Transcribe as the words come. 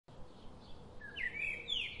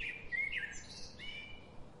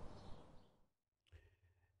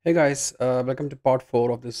Hey guys, welcome to part 4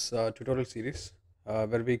 of this tutorial series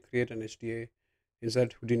where we create an HDA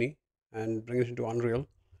inside Houdini and bring it into Unreal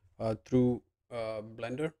through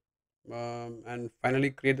Blender and finally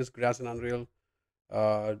create this grass in Unreal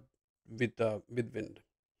uh, with wind.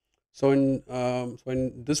 So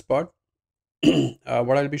in this part,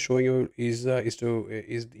 what I'll be showing you is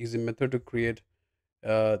the method to create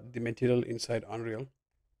the material inside Unreal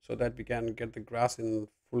so that we can get the grass in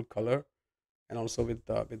full color and also with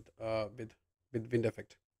wind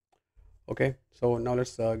effect. Okay, so now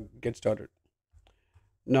let's get started.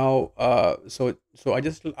 Now I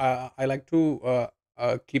like to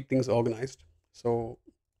keep things organized. So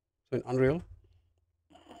in Unreal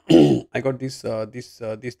I got these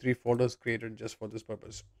three folders created just for this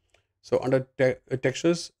purpose. So under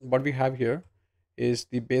textures, what we have here is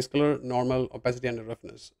the base color, normal, opacity, and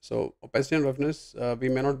roughness. So opacity and roughness, we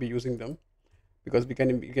may not be using them because we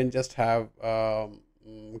can just have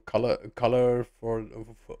color for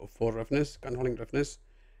roughness, controlling roughness,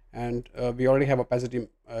 and we already have opacity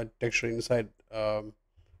texture inside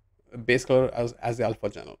base color as the alpha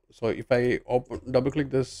channel. So if I double click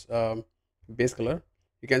this base color,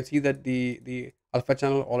 you can see that the alpha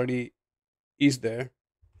channel already is there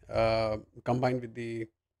combined with the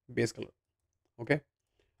base color. Okay,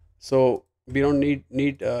 so we don't need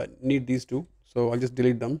these two, so I'll just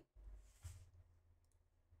delete them.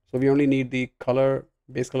 So we only need the color,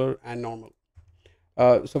 base color, and normal.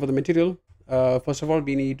 So for the material, first of all,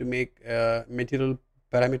 we need to make material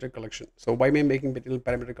parameter collection. So why I'm making material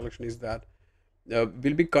parameter collection is that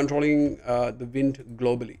we'll be controlling the wind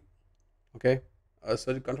globally. Okay,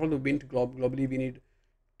 so to control the wind globally, we need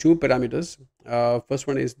two parameters. First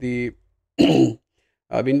one is the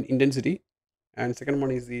wind intensity, and second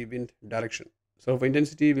one is the wind direction. So for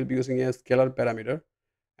intensity, we'll be using a scalar parameter,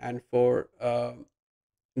 and for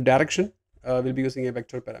direction, we'll be using a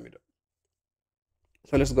vector parameter.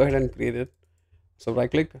 So let's go ahead and create it. So right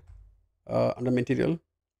click under material,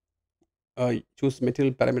 choose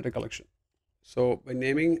material parameter collection. So by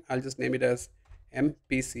naming, I'll just name it as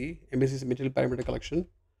MPC. MPC is material parameter collection.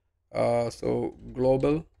 So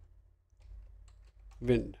global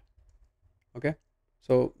wind. Okay.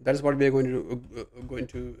 So that is what we are going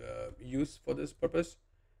to use for this purpose.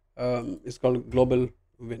 It's called global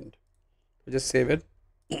wind. So just save it.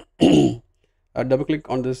 Double click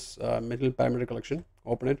on this material parameter collection.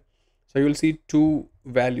 Open it. So you will see two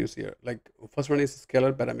values here. Like first one is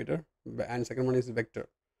scalar parameter, and second one is vector.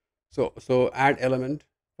 So add element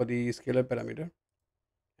for the scalar parameter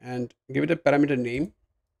and give it a parameter name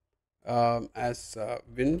as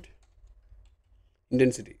wind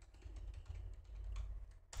intensity.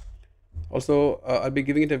 Also, I'll be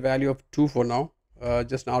giving it a value of 2 for now,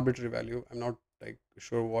 just an arbitrary value. I'm not like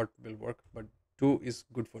sure what will work, but 2 is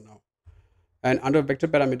good for now. And under vector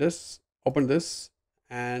parameters, open this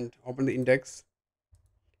and open the index.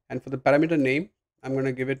 And for the parameter name, I'm going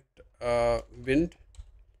to give it wind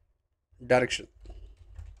direction.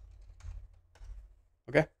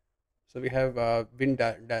 Okay, so we have wind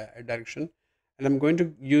direction, and I'm going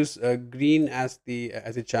to use green as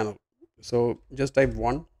a channel. So just type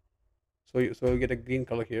 1, so you get a green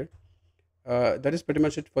color here. That is pretty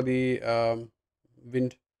much it for the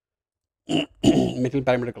wind material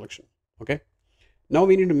parameter collection. Okay, now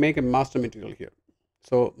we need to make a master material here.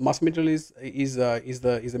 So master material is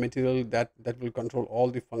the material that will control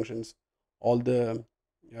all the functions, all the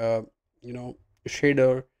uh,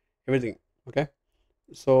 shader, everything. Okay,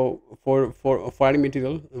 so for adding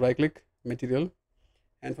material, right click material,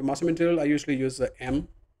 and for master material I usually use m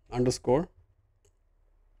underscore.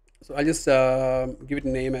 So I just give it a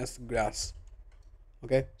name as grass.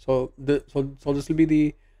 Okay, so this will be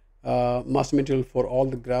the master material for all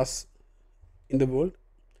the grass in the world.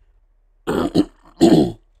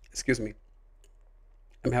 Excuse me,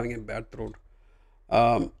 I'm having a bad throat.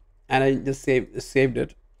 And I just saved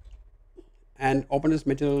it and open this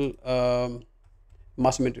material,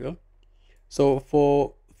 master material. So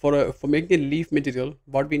for making a leaf material,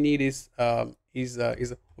 what we need is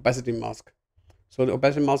opacity mask. So the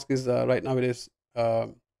opacity mask is right now it is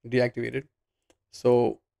deactivated.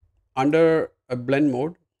 So under a blend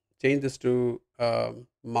mode, change this to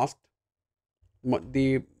masked.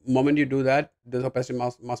 The moment you do that, this opacity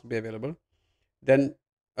mask must be available. Then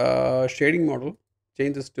shading model,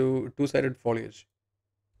 change this to two-sided foliage.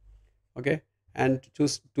 Okay, and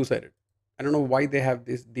choose two-sided. I don't know why they have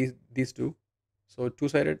these two. So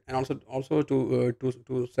two-sided and also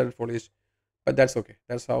two-sided foliage, but that's okay.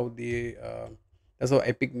 That's how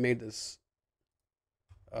Epic made this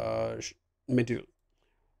material.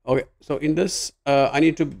 Okay, so in this I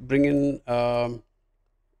need to bring in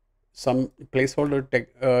some placeholder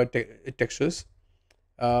textures,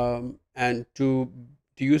 and to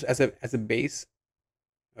use as a base,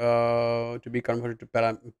 to be converted to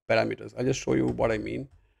parameters. I'll just show you what I mean.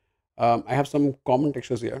 I have some common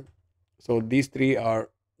textures here. So these three are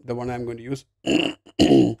the one I'm going to use.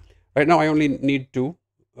 Right now, I only need two,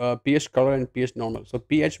 pH color and pH normal. So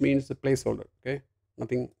pH means the placeholder. Okay,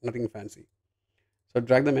 nothing fancy. So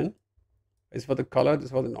drag them in. It's for the color. This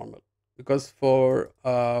is for the normal. Because for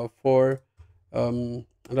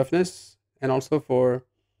roughness and also for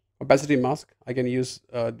opacity mask, I can use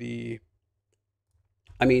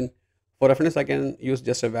I mean, for roughness, I can use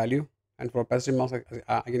just a value, and for opacity mask,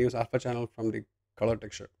 I can use alpha channel from the color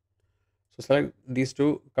texture. So select these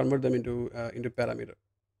two, convert them into parameter.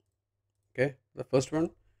 Okay, the first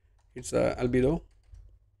one, it's albedo,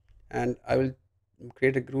 and I will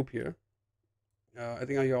create a group here. I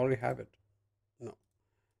think I already have it. No,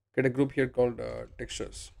 create a group here called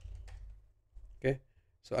textures. Okay,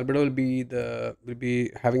 so albedo will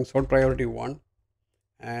be having sort priority 1,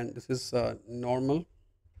 and this is normal.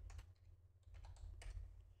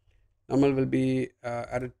 Normal will be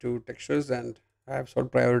added to textures, and I have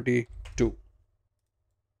sort priority 2.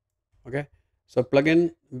 Okay, so plug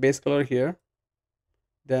in base color here,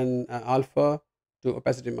 then alpha to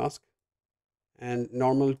opacity mask, and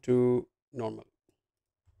normal to normal.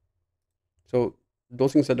 So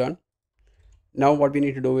those things are done. Now what we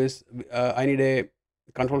need to do is, I need a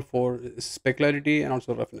control for specularity and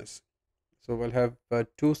also roughness. So we'll have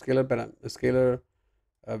two scalar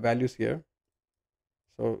values here.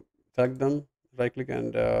 So select them, right click,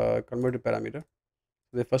 and convert to parameter.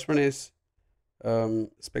 So the first one is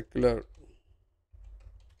specular,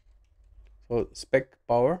 so spec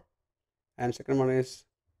power, and second one is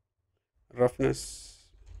roughness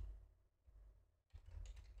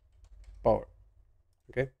power.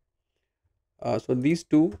 Okay, so these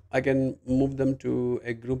two I can move them to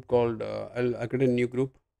a group called I'll create a new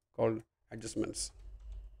group called adjustments.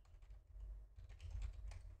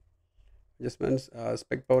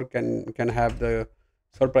 Spec power can have the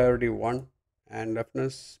sort priority 1, and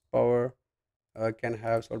roughness power can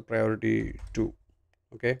have sort priority 2.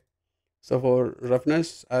 Okay, so for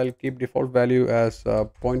roughness, I'll keep default value as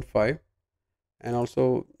 0.5, and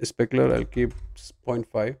also specular I'll keep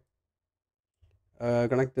 0.5.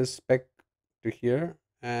 Connect this spec to here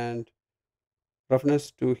and roughness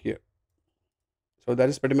to here. So that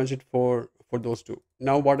is pretty much it for those two.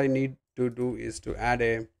 Now what I need to do is to add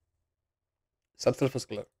a subsurface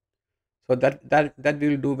color. So that we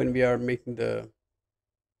will do when we are making the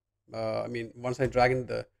once I drag in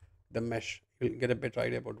the mesh, you'll get a better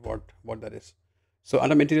idea about what that is. So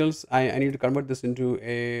under materials, I need to convert this into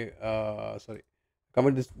a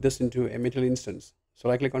convert this into a material instance.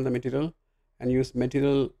 So I click on the material and use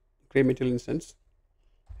material, create material instance,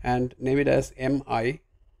 and name it as mi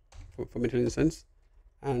for material instance,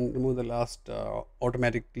 and remove the last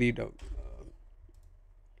automatically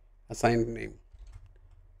assigned name.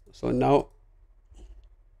 So now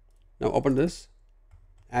open this,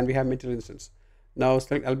 and we have material instance. Now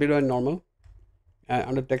select albedo and normal, and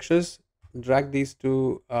under textures, drag these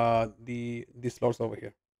to these slots over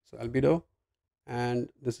here. So albedo, and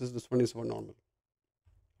this one is for normal.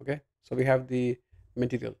 Okay, so we have the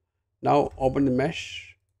material. Now open the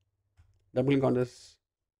mesh, double click on this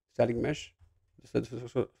static mesh.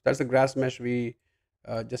 So that's the grass mesh we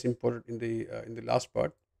just imported in the last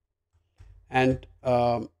part, and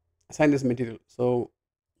assign this material. So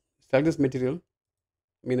select this material,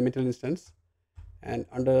 the material instance, and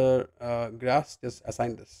under grass, just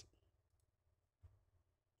assign this.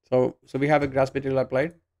 So we have a grass material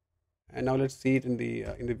applied, and now let's see it in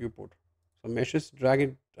the viewport. So meshes, drag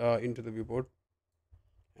it into the viewport,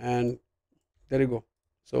 and there you go.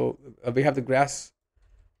 So we have the grass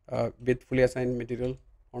with fully assigned material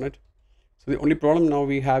on it. So the only problem now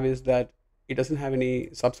we have is that it doesn't have any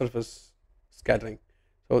subsurface scattering.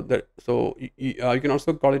 So you can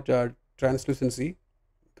also call it translucency,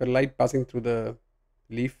 the light passing through the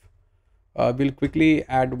leaf. We'll quickly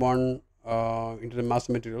add one into the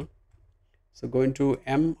master material. So go into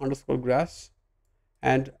m_grass,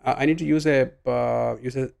 and I need to use a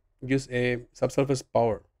subsurface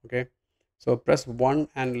power. Okay, so press 1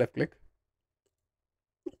 and left click,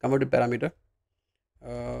 convert to parameter,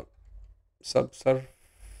 subsurface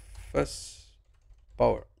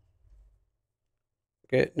power.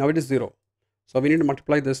 Okay, now it is 0. So we need to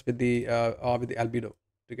multiply this with the albedo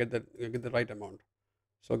to get the right amount.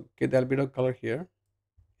 So get the albedo color here,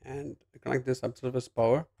 and connect this subsurface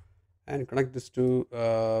power, and connect this to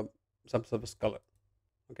subsurface color.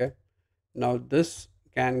 Okay, now this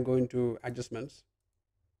can go into adjustments,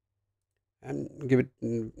 and give it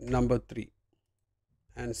number 3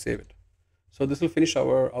 and save it. So this will finish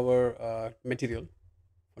our material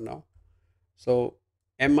for now. So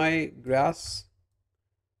mi grass.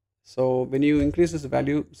 So when you increase this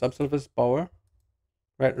value, subsurface power,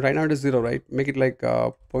 right now it is 0, right? Make it like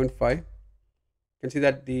zero point 0.5. You can see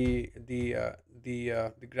that the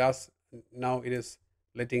grass now it is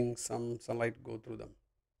letting some sunlight go through them.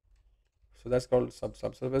 So that's called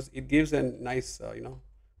subsurface. It gives a nice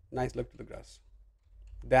nice look to the grass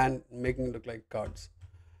than making it look like cards.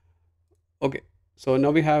 Okay, so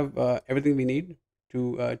now we have everything we need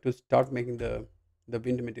to start making the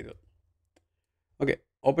wind material. Okay,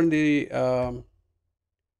 open the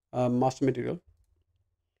master material,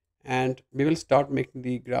 and we will start making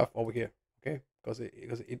the graph over here. Okay, because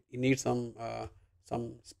it needs some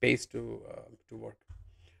space to work.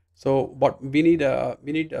 So what we need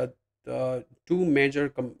two major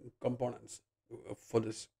components for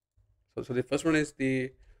this. So the first one is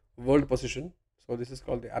the world position. So this is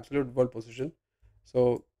called the absolute world position.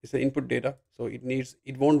 So it's the input data. So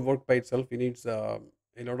it won't work by itself. It needs a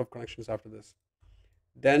lot of connections after this.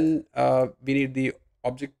 Then we need the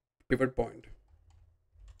object pivot point.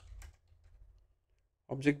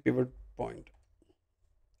 Object pivot point.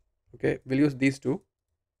 Okay, we'll use these two.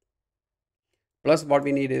 Plus, what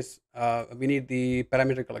we need is we need the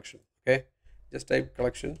parameter collection. Okay, just type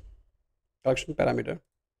collection parameter.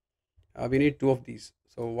 We need two of these.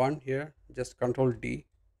 So one here, just Control D,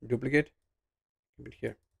 duplicate, keep it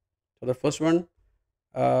here. So the first one,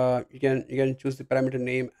 you can choose the parameter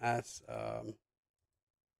name as so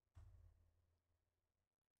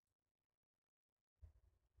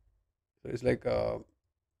it's like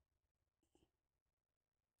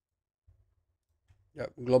yeah,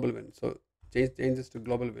 global wind. So change this to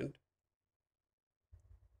global wind.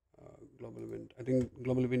 Global wind. I think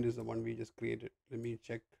global wind is the one we just created. Let me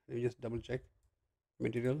check. Let me just double check.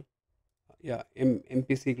 Material. Yeah,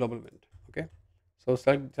 MPC global wind. Okay. So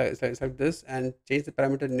select this and change the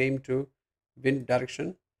parameter name to wind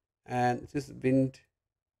direction, and this is wind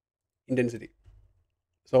intensity.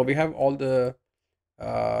 So we have all the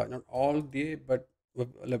not all the but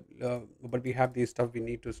we have the stuff we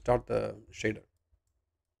need to start the shader.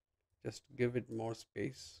 Just give it more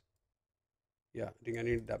space. Yeah, I think I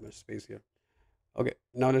need that much space here. Okay,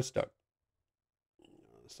 now let's start.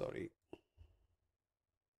 Sorry.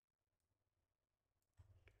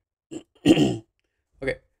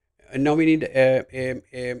 Okay, and now we need a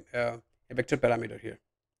vector parameter here.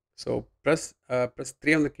 So press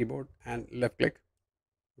 3 on the keyboard and left click.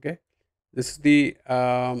 Okay, this is the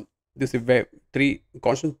this is three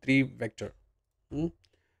constant 3 vector. Hmm?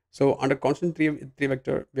 So under constant 3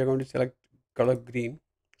 vector, we are going to select color green.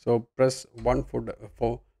 So press 1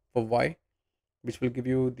 for Y, which will give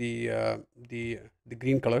you the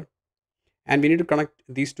green color, and we need to connect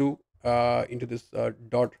these two into this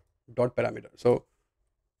dot parameter. So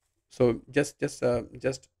just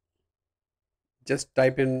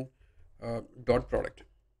type in dot product.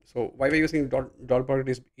 So why we're using dot product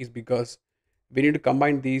is because we need to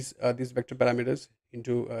combine these vector parameters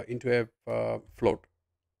into a float.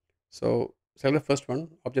 So select the first one,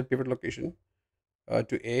 object pivot location,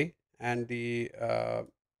 to A, and the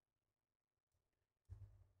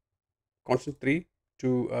constant 3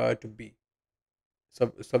 to B.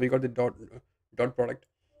 So we got the dot product.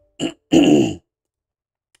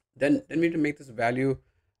 Then we need to make this value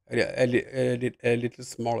a little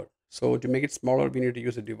smaller. So to make it smaller, we need to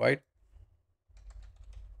use a divide.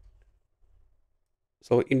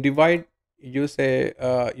 So in divide, use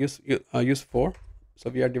 4. So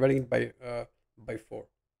we are dividing it by 4.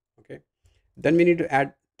 Okay. Then we need to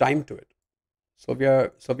add time to it. So we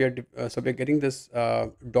are getting this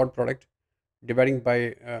dot product dividing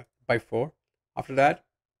by 4. After that,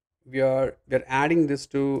 we are adding this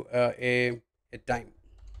to a time.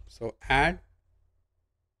 So add,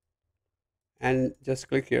 and just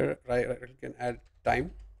click here, right click and add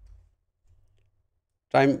time.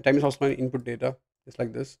 Time is also an input data, just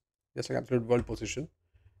like this, just like absolute world position,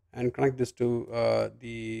 and connect this to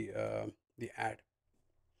the add.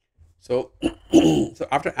 So so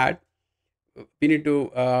after add, we need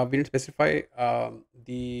to specify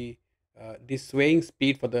the swaying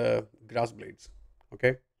speed for the grass blades.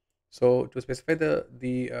 Okay, so to specify the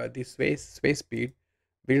sway speed,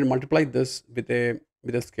 we need to multiply this with a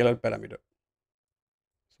scalar parameter.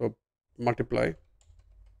 So multiply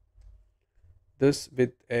this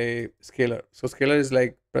with a scalar. So scalar is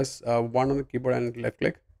like press 1 on the keyboard and left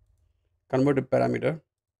click, convert to parameter,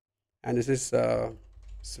 and this is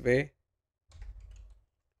sway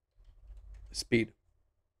speed.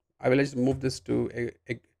 I will just move this to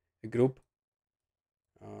a group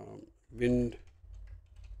wind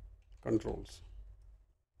controls.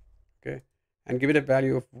 Okay, and give it a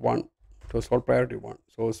value of 1 to solve priority 1.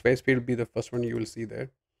 So space speed will be the first one you will see there.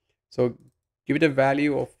 So give it a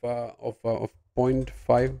value of zero point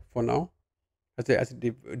 0.5 for now as a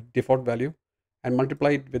default value, and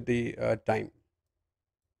multiply it with the time.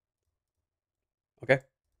 Okay,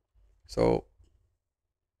 so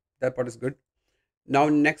that part is good. Now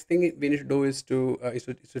next thing we need to do is to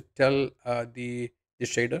tell the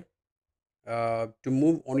shader to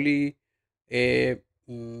move only a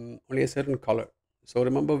certain color. So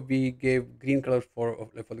remember we gave green color for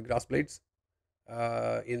the grass blades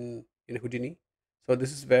in Houdini. So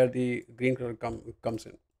this is where the green color comes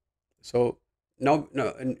in. So now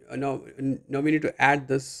we need to add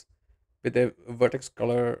this with a vertex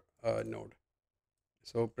color node.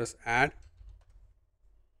 So press add,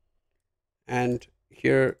 and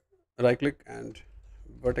here right click and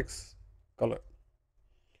vertex color.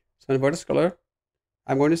 So in vertex color,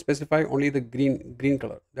 I'm going to specify only the green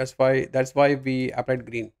color. That's why we applied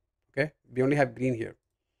green. Okay, we only have green here.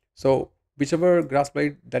 So whichever grass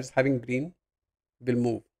blade that is having green will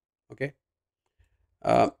move. Okay.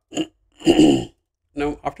 Uh,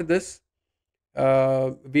 Now after this,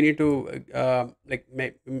 we need to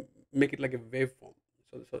make it like a waveform.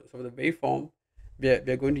 So for the waveform, we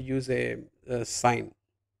are going to use a sine.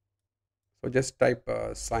 So just type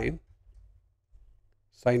sine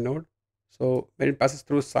node. So when it passes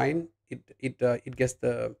through sine, it gets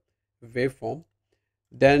the waveform.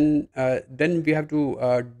 Then we have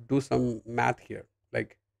to do some math here,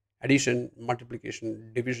 like addition,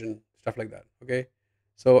 multiplication, division, stuff like that. Okay,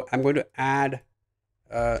 so I'm going to add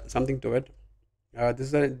something to it.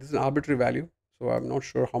 This is an arbitrary value, so I'm not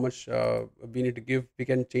sure how much we need to give. We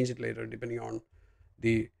can change it later depending on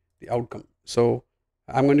the outcome. So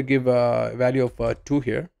I'm going to give a value of 2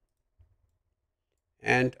 here,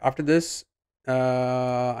 and after this,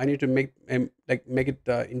 I need to make it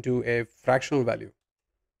into a fractional value.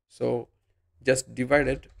 So just divide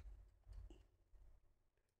it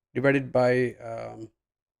by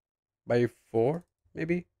 4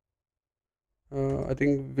 maybe. I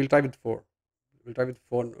think we'll try with 4. We'll try with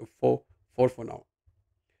 4 for now.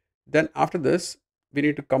 Then after this, we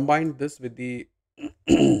need to combine this with the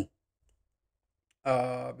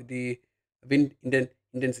wind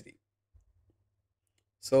intensity.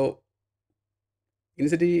 So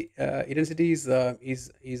intensity is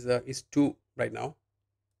 2 right now.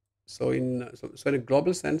 So in a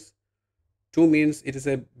global sense, 2 means it is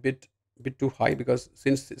a bit too high, because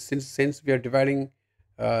since we are dividing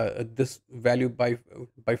this value by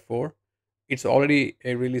 4, it's already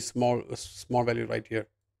a really small value right here.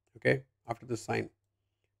 Okay, after the sign.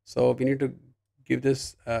 So we need to give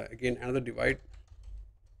this again another divide.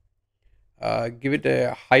 Give it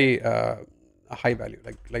a high value,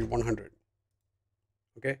 like 100.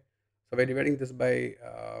 Okay, so we're dividing this by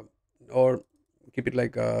or keep it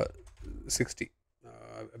like 60.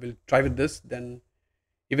 We'll try with this. Then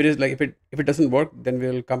if it doesn't work, then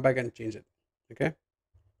we'll come back and change it. Okay,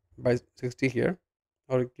 by 60 here,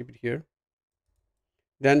 or keep it here.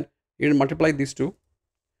 Then you need to multiply these two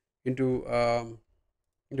into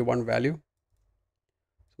one value.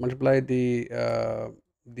 So multiply the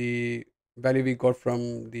value we got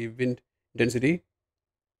from the wind density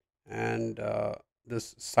and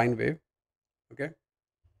this sine wave. Okay.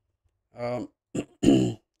 um,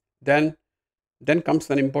 then then comes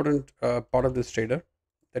an important part of this shader,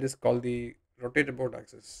 that is called the rotate about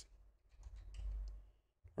axis.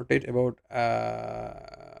 Rotate about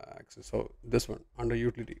axis. So this one under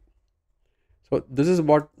utility. So this is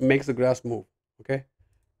what makes the grass move. Okay.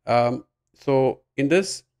 So in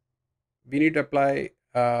this, we need to apply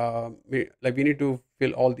we need to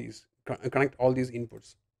fill all these, connect all these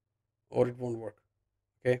inputs, or it won't work.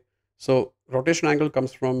 Okay, so rotation angle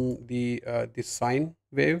comes from the sine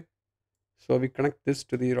wave. So we connect this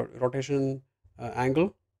to the rotation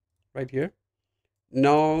angle right here.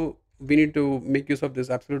 Now we need to make use of this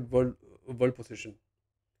absolute world position.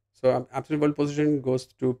 So absolute world position goes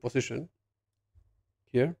to position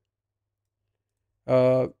here.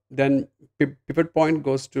 Then pivot point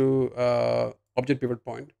goes to object pivot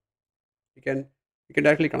point. You can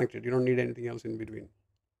directly connect it. You don't need anything else in between.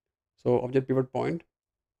 So object pivot point.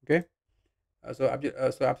 Okay. So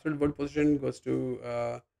absolute world position goes to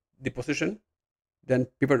the position. Then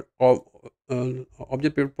pivot or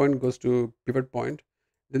object pivot point goes to pivot point.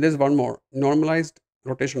 Then there's one more, normalized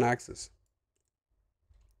rotation axis.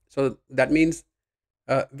 So that means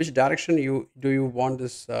which direction you want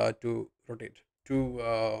this to rotate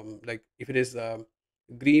to, like if it is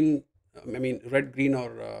green, I mean red, green,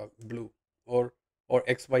 or blue, or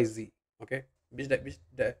XYZ. Okay, which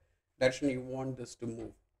direction you want this to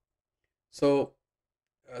move. So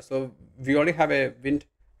so we already have a wind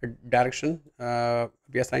direction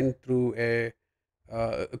we assigned through a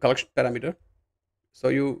collection parameter. So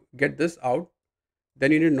you get this out,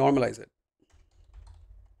 then you need to normalize it.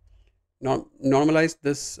 Normalize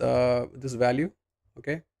this value,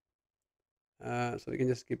 okay. So we can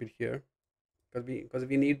just keep it here because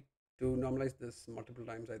we need to normalize this multiple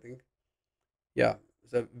times, I think. Yeah,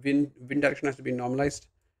 so wind direction has to be normalized,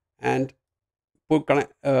 and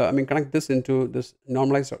connect this into this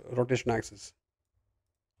normalized rotation axis.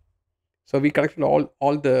 So we connected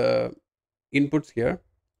all the inputs here,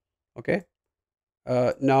 okay.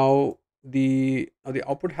 Now the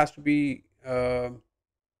output has to be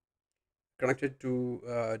connected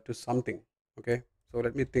to something, okay. So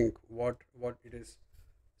let me think what it is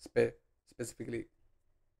specifically.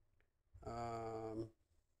 um,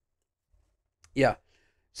 yeah.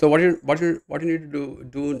 So what you need to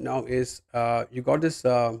do now is you got this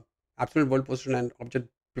absolute world position and object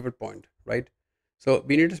pivot point, right? So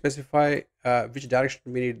we need to specify which direction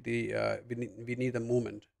we need the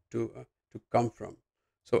movement to come from.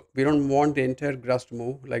 So we don't want the entire grass to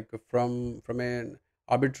move like from an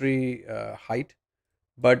arbitrary height,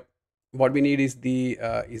 but what we need is the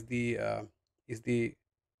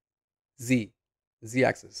z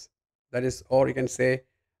axis. That is, or you can say,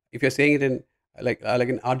 if you're saying it in like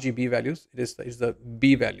in RGB values, is the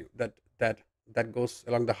b value that goes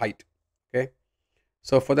along the height, okay.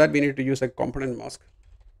 So for that we need to use a component mask,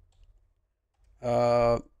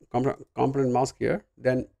 uh, component mask here.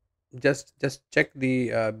 Then just check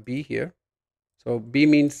the b here. So b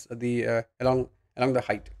means the along the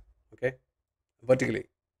height, okay, vertically.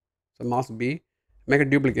 So mask b, make a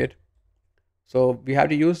duplicate. So we have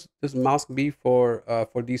to use this mask b for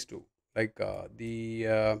these two, like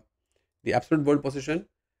the absolute world position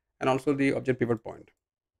and also the object pivot point.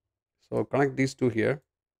 So connect these two here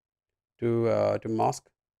to mask,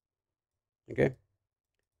 okay.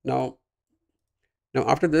 Now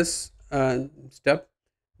after this step,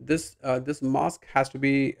 this mask has to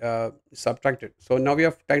be subtracted. So now we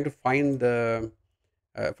are trying to find the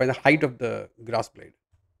height of the grass blade,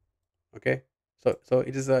 okay. So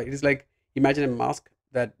it is like, imagine a mask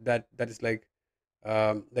that is like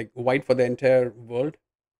white for the entire world.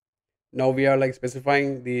 Now we are like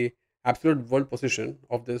specifying the absolute world position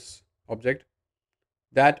of this object,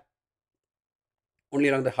 that only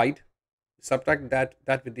along the height. Subtract that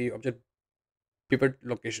with the object pivot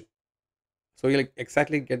location, so you like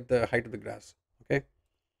exactly get the height of the grass, okay.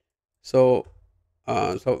 So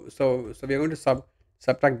so we are going to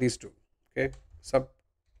subtract these two, okay.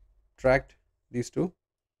 Subtract these two.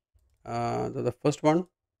 The first one,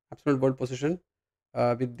 absolute world position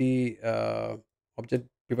with the object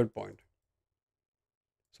pivot point.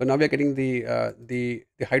 So now we are getting the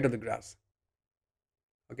height of the grass,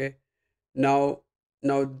 okay. Now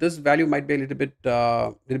this value might be a little bit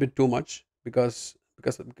too much, because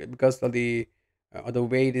of the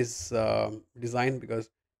way it is designed, because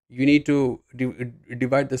you need to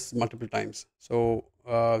divide this multiple times. So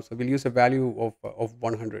so we'll use a value of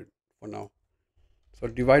 100 for now. So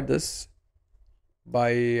divide this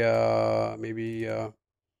by maybe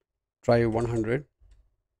try 100,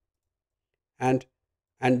 and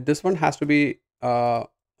this one has to be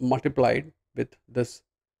multiplied with this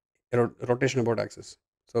rotation about axis.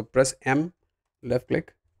 So press M, left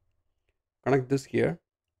click, connect this here,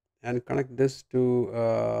 and connect this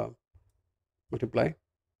to multiply,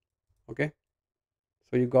 okay.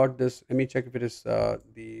 So you got this. Let me check if it is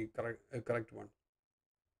the correct one.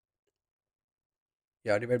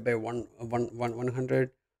 Yeah, divide by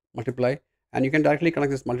 100, multiply, and you can directly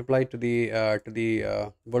connect this multiply to the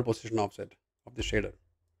world position offset of the shader.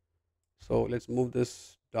 So let's move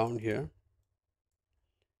this down here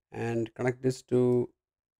and connect this to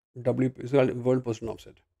world position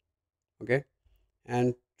offset, okay,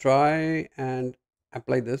 and try and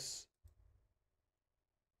apply this,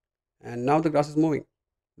 and now the grass is moving.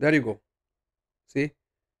 There you go. See,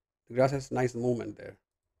 the grass has nice movement there.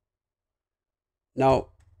 Now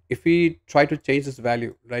if we try to change this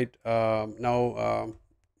value, right, now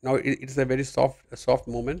it is a very soft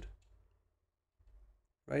movement,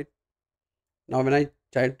 right. Now when I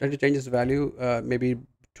try to change this value maybe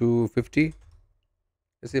to 50,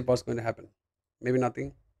 let's see what's going to happen. Maybe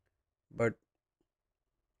nothing, but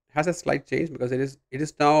has a slight change, because it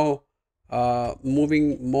is now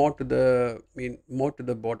moving more to the, more to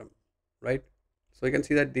the bottom, right. So you can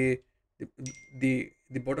see that the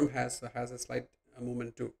the bottom has a slight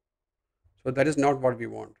movement too. So that is not what we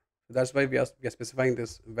want. That's why we are specifying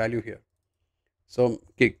this value here. So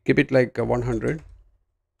keep it like 100,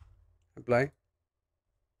 apply,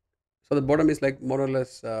 So the bottom is like more or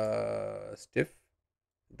less stiff.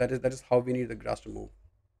 That is how we need the grass to move.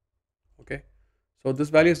 Okay, so this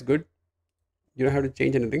value is good. You don't have to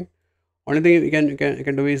change anything. Only thing you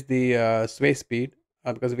can do is the sway speed,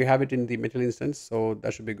 because we have it in the metal instance, so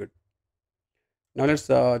that should be good. Now let's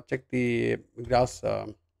check the grass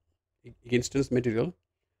instance material.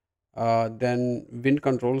 Then wind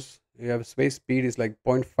controls. You have sway speed is like zero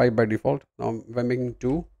point 0.5 by default. Now if I'm making 2,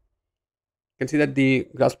 you can see that the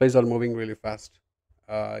grass blades are moving really fast.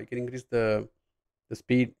 You can increase the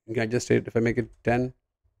speed. You can adjust it. If I make it 10,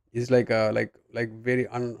 it's like very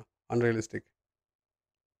unrealistic.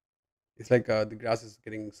 It's like the grass is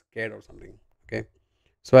getting scared or something. Okay,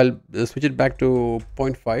 so I'll switch it back to zero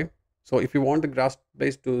point 0.5. So if you want the grass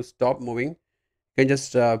blades to stop moving, you can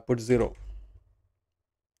just put 0.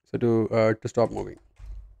 So to stop moving.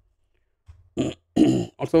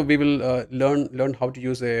 Also, we will learn how to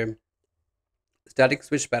use a static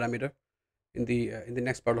switch parameter in the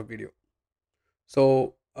next part of video.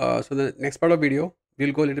 So the next part of video,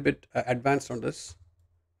 we'll go a little bit advanced on this.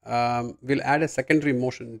 We'll add a secondary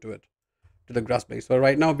motion to it, to the grass blade. So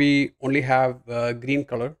right now we only have green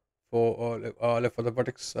color like for the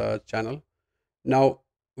vertex channel. Now,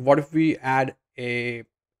 what if we add a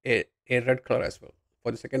red color as well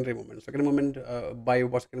for the secondary movement? Secondary movement, by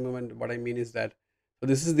what secondary movement, what I mean is that, so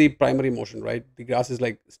this is the primary motion, right? The grass is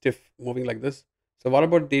like stiff, moving like this. So what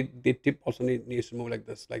about the tip also needs to move like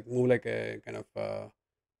this, like move like a kind of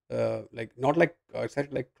like not like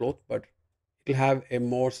exactly like cloth, but it'll have a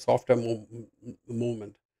more softer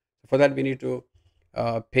movement. So for that, we need to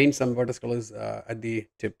paint some vertex colors at the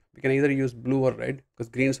tip. We can either use blue or red, because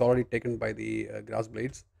green is already taken by the grass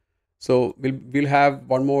blades. So we'll have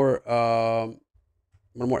one more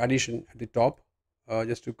addition at the top,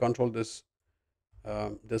 just to control this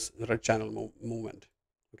red channel movement.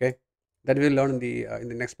 Okay, that we'll learn in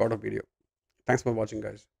the next part of video. Thanks for watching,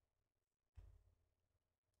 guys.